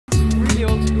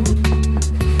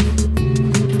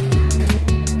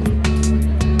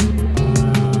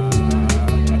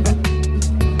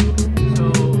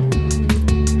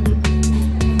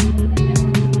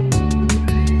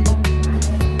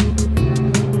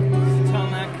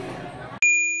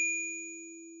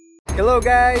Hello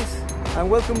guys, and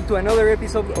welcome to another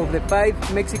episode of the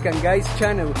 5 Mexican Guys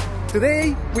channel.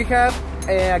 Today we have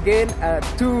again a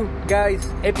 2 guys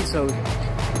episode.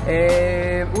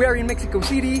 We are in Mexico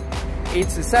City.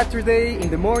 It's a Saturday in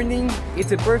the morning.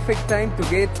 It's a perfect time to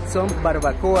get some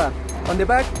barbacoa. On the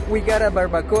back we got a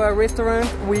barbacoa restaurant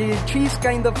which is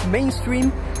kind of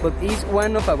mainstream, but is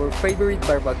one of our favorite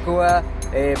barbacoa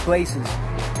places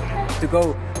to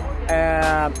go.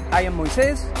 I am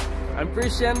Moises. I'm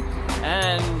Christian,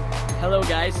 and hello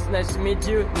guys, nice to meet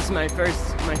you. This is my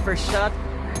first shot,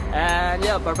 and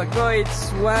yeah, barbacoa, it's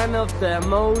one of the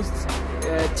most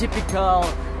typical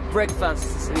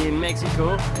breakfasts in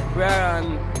Mexico. We are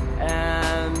on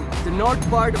the north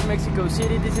part of Mexico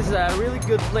City. This is a really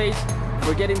good place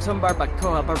for getting some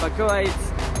barbacoa. Barbacoa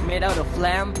is made out of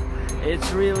lamb.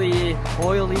 It's really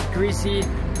oily, greasy,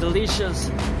 delicious.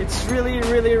 It's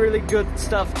really good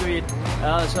stuff to eat.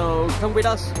 So come with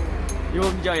us. You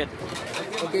will enjoy it.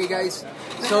 Okay guys,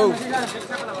 so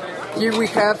here we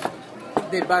have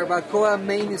the Barbacoa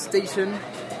main station,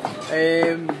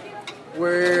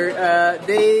 where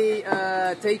they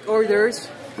take orders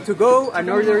to go and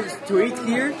orders to eat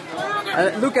here.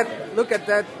 Look at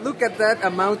that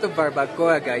amount of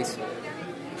barbacoa, guys.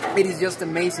 It is just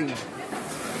amazing.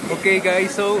 Okay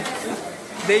guys, so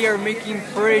they are making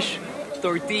fresh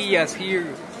tortillas here.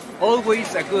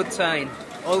 Always a good sign.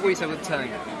 Always a good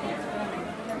sign.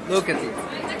 Look at it.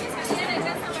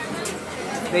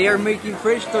 They are making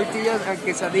fresh tortillas and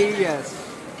quesadillas.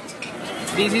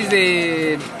 This is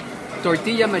the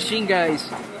tortilla machine, guys,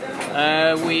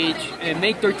 which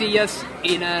make tortillas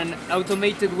in an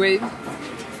automated way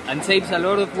and saves a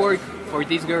lot of work for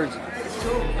these girls.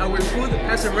 So our food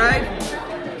has arrived.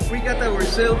 We got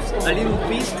ourselves a little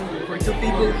feast for 2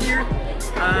 people here.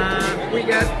 We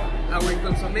got our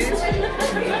consomés,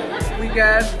 we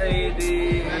got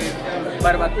the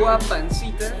barbacoa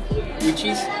pancita, which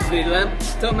is the lamb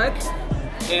stomach,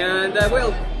 and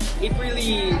well, it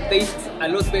really tastes a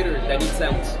lot better than it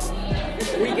sounds.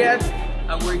 We got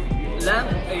our lamb,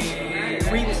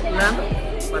 ribs lamb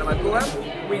barbacoa,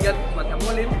 we got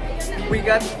guacamole, we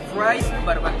got fried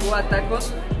barbacoa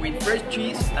tacos with fresh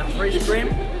cheese and fresh cream,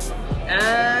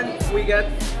 and we got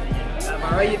a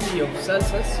variety of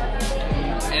salsas,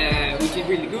 which is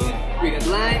really good. We got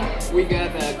lime, we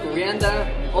got coriander,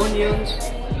 onions,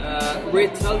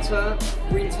 red salsa,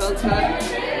 green salsa,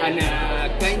 and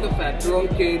kind of a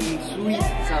drunken sweet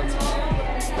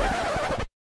salsa.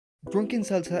 Drunken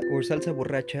salsa or salsa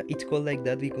borracha, it's called like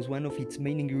that because one of its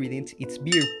main ingredients is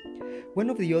beer. One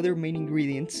of the other main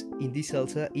ingredients in this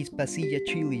salsa is pasilla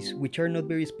chilies, which are not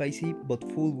very spicy but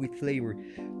full with flavor.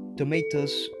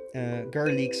 Tomatoes,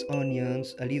 garlics,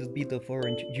 onions, a little bit of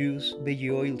orange juice,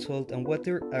 veggie oil, salt and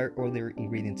water are other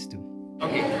ingredients too.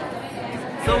 Okay,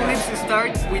 so let's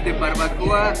start with the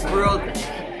barbacoa broth.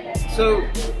 So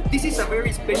this is a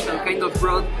very special kind of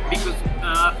broth because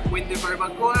when the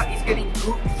barbacoa is getting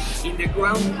cooked in the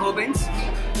ground ovens,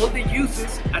 all the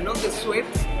juices and all the sweat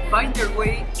find their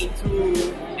way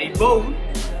into a bowl,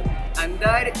 and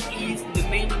that is the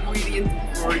main ingredient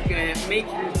for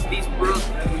making this broth,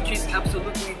 which is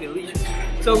absolutely delicious.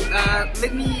 So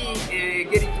let me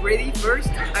get it ready. First,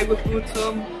 I will put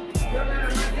some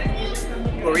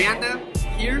coriander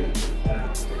here.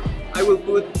 I will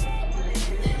put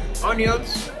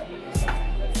onions,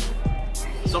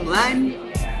 some lime,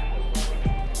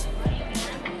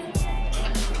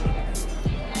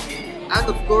 and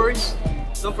of course,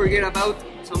 don't forget about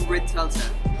some red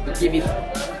salsa to give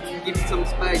it some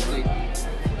spice.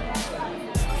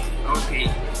 Okay,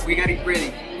 we got it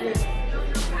ready.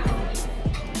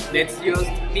 Let's just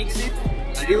mix it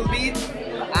a little bit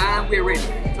and we're ready.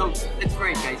 So let's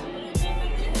try it, guys.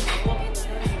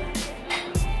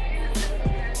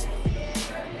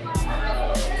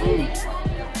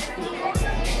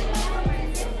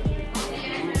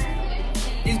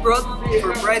 This broth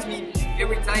surprised me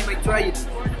every time I try it.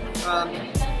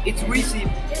 It's greasy,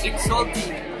 it's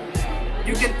salty.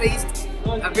 You can taste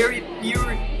a very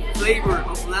pure flavor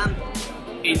of lamb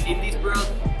in this broth,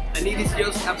 and it is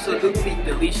just absolutely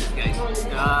delicious, guys.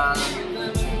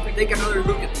 Take another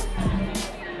look at it.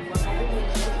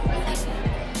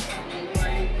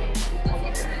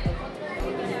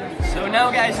 So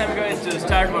now guys, I'm going to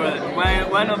start with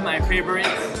one of my favorites,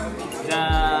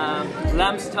 the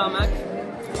lamb stomach.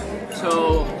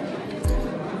 So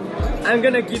I'm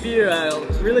gonna give you a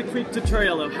really quick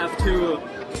tutorial of how to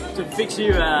fix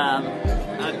you a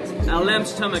lamb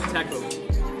stomach taco.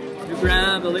 You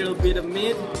grab a little bit of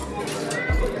meat,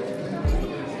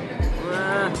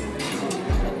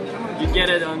 you get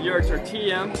it on your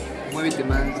tortilla. Muévete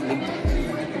más lento.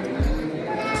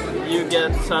 you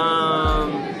get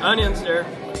some onions there,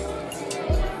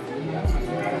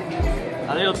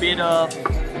 a little bit of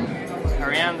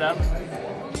coriander.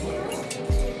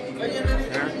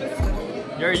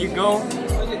 There you go.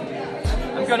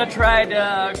 I'm gonna try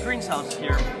the green sauce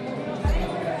here.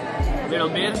 A little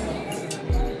bit.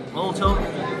 Also,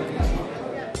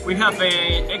 we have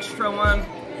a extra one,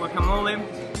 guacamole.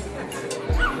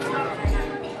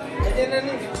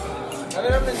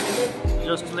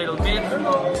 Just a little bit.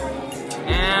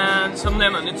 And some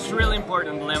lemon. It's really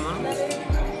important, lemon.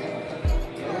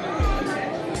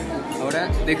 Ahora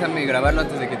déjame grabarlo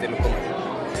antes de que te lo comas.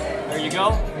 There you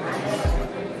go.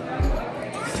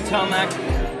 Stomach,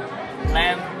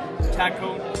 lamb,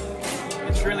 taco.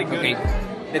 It's really good. Okay,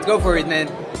 let's go for it, man.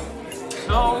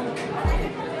 So,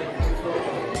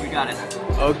 we got it.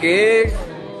 Okay.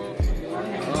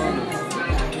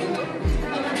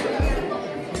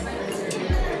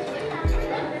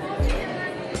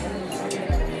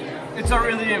 It's a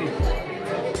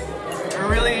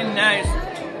really nice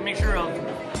mixture of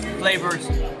flavors.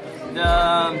 The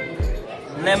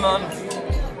lemon,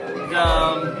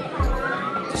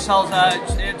 the salsa,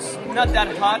 it's not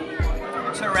that hot.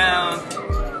 It's around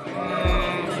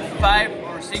 5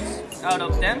 or 6 out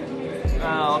of 10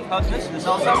 of hotness, the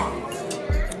salsa.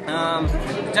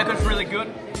 Taco's really good.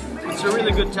 It's a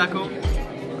really good taco.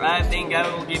 I think I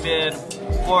will give it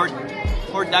 4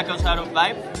 tacos out of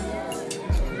 5.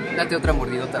 Date otra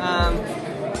mordidota. I'm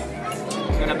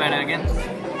gonna bite it again.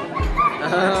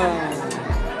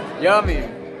 Yummy.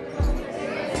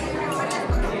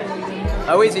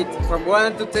 How is it? From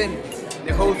 1 to 10,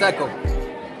 the whole taco?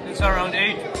 It's around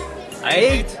 8.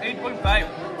 8? 8.5.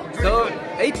 So,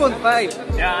 8.5.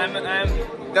 Yeah, I'm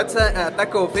That's a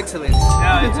taco of excellence.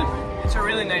 yeah, it's a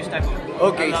really nice taco.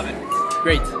 Okay. I love it.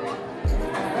 Great.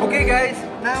 Okay guys,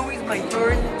 now it's my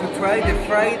turn to try the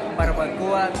fried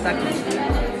barbacoa tacos.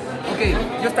 Okay,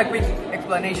 just a quick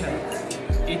explanation.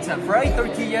 It's a fried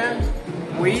tortilla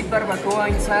with barbacoa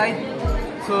inside,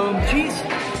 some cheese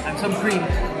and some cream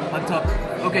on top.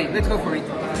 Okay, let's go for it.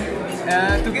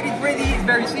 To get it ready, it's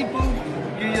very simple.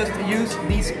 You just use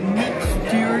this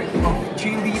mixture of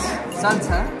chilies,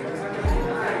 salsa,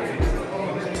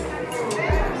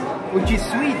 which is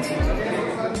sweet,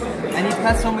 and it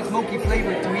has some smoky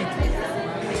flavor to it.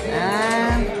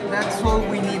 And that's all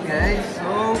we need, guys.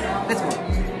 So let's go.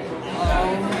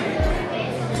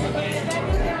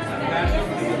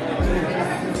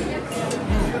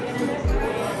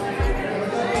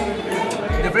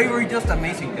 The flavor is just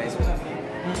amazing, guys.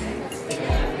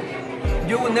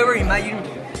 You would never imagine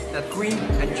that cream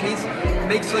and cheese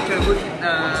make such a good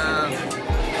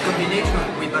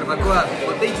combination with barbacoa,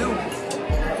 but they do.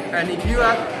 And if you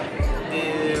add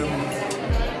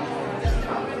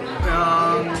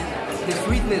the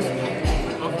sweetness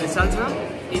of the salsa,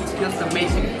 it's just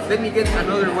amazing. Let me get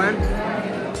another one,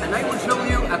 and I will show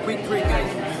you a quick trick,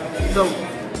 guys. So,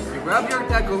 you grab your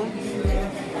taco,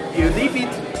 you dip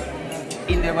it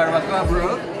in the barbacoa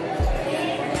broth,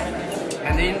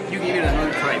 and then you give it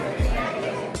another try.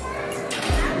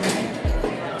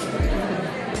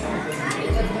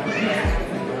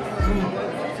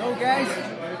 So guys,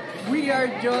 we are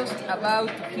just about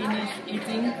to finish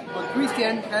eating, but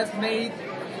Christian has made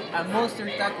a monster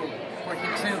taco for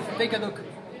himself. Take a look.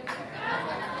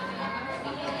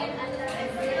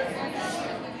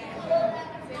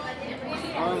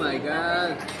 Oh my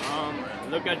god.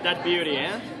 Look at that beauty,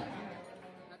 eh?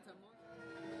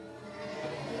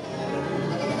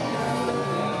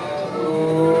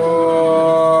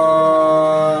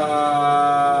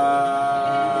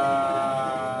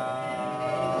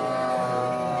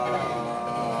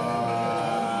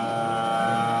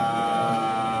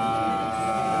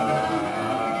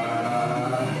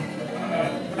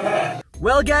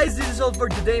 Well guys, this is all for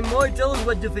today. More, tell us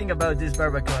what you think about this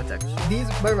barbacoa tacos. This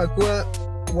barbacoa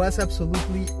was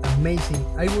absolutely amazing.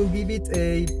 I will give it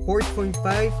a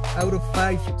 4.5 out of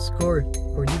 5 score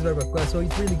for this barbacoa, so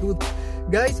it's really good.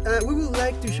 Guys, we would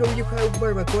like to show you how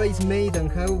barbacoa is made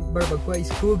and how barbacoa is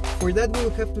cooked. For that, we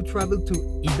will have to travel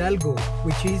to Hidalgo,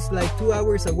 which is like 2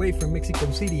 hours away from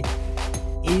Mexico City.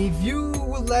 If you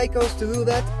would like us to do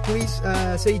that, please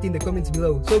say it in the comments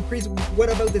below. So Chris, what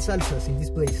about the salsas in this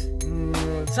place?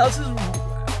 Salsas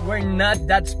were not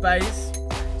that spicy,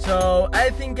 so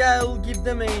I think I'll give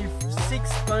them a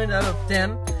 6 out of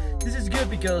 10. This is good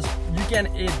because you can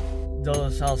eat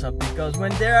those salsa, because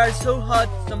when they are so hot,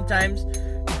 sometimes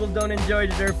people don't enjoy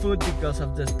their food because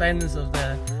of the spiciness of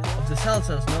the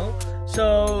salsas, no?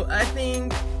 So I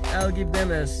think I'll give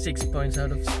them a 6 points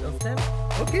out of 10.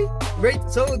 Okay, great.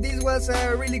 So this was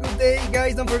a really good day,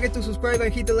 guys. Don't forget to subscribe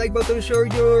and hit the like button. Show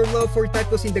your love for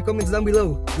tacos in the comments down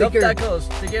below. Love tacos.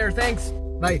 Take care. Thanks.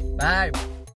 Bye. Bye.